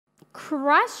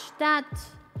crush that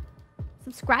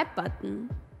subscribe button.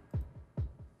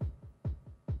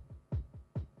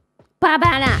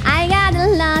 I got a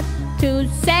lot to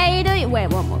say to you. Wait,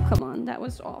 one more. Come on, that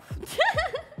was off.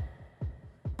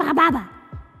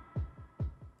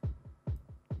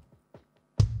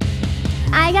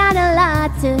 I got a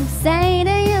lot to say to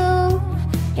you.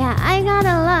 Yeah, I got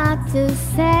a lot to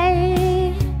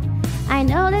say. I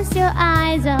notice your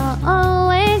eyes are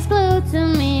always glued to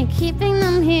me, keeping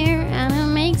them here, and it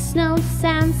makes no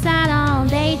sense at all.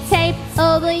 They tape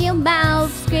over your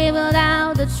mouth, scribbled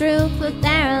out the truth with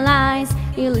their lies,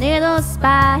 you little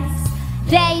spies.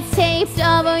 They taped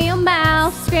over your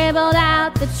mouth, scribbled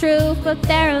out the truth with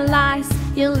their lies,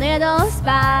 you little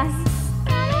spies.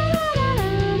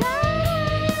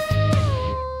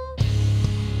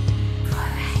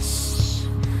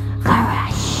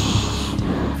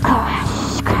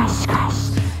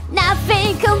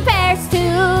 Nothing compares to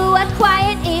a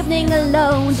quiet evening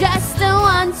alone. Just the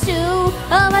one, two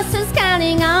of us is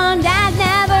counting on. That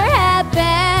never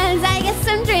happens. I guess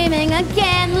I'm dreaming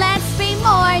again. Let's be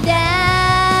more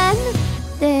than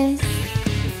this.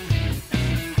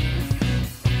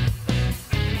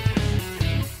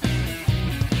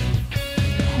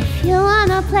 If you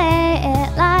wanna play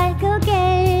it like a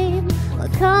game, well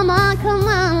come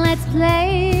on, let's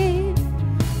play.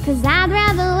 'Cause I'd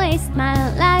rather waste my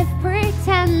life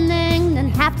pretending than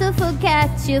have to forget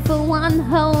you for one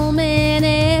whole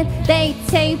minute. They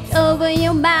taped over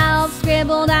your mouth,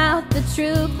 scribbled out the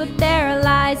truth with their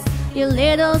lies, you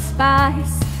little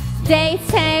spies. They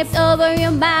taped over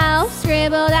your mouth,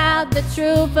 scribbled out the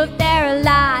truth of their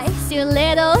lies, you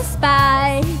little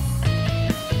spies.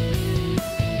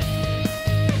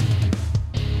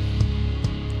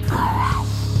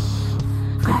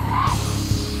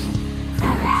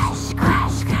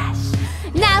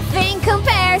 Nothing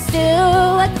compares to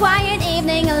a quiet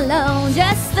evening alone.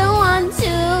 Just the one,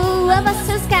 two of us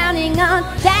who's counting on.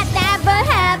 That never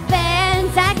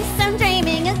happens. I guess I'm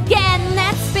dreaming again.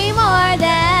 Let's be more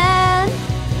than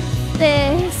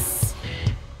this.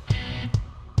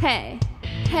 Hey,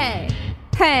 hey,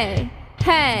 hey,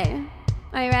 hey.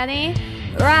 Are you ready?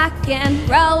 Rock and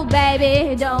roll,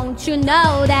 baby. Don't you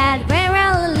know that we're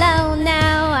all alone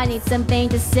now? I need something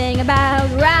to sing about.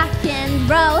 Rock and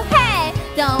roll, hey.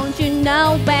 Don't you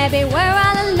know, baby, we're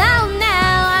all alone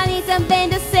now. I need something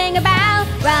to sing about.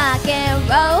 Rock and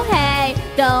roll, hey.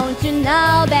 Don't you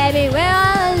know, baby, we're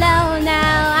all alone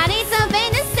now. I need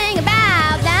something to sing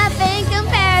about. Nothing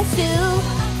compares to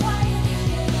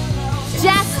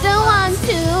just the one,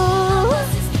 two.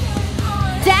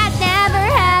 That never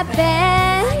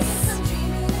happens.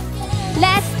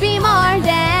 Let's be more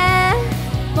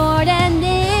than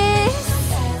this.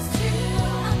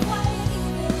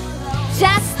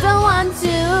 Just the one,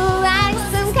 two.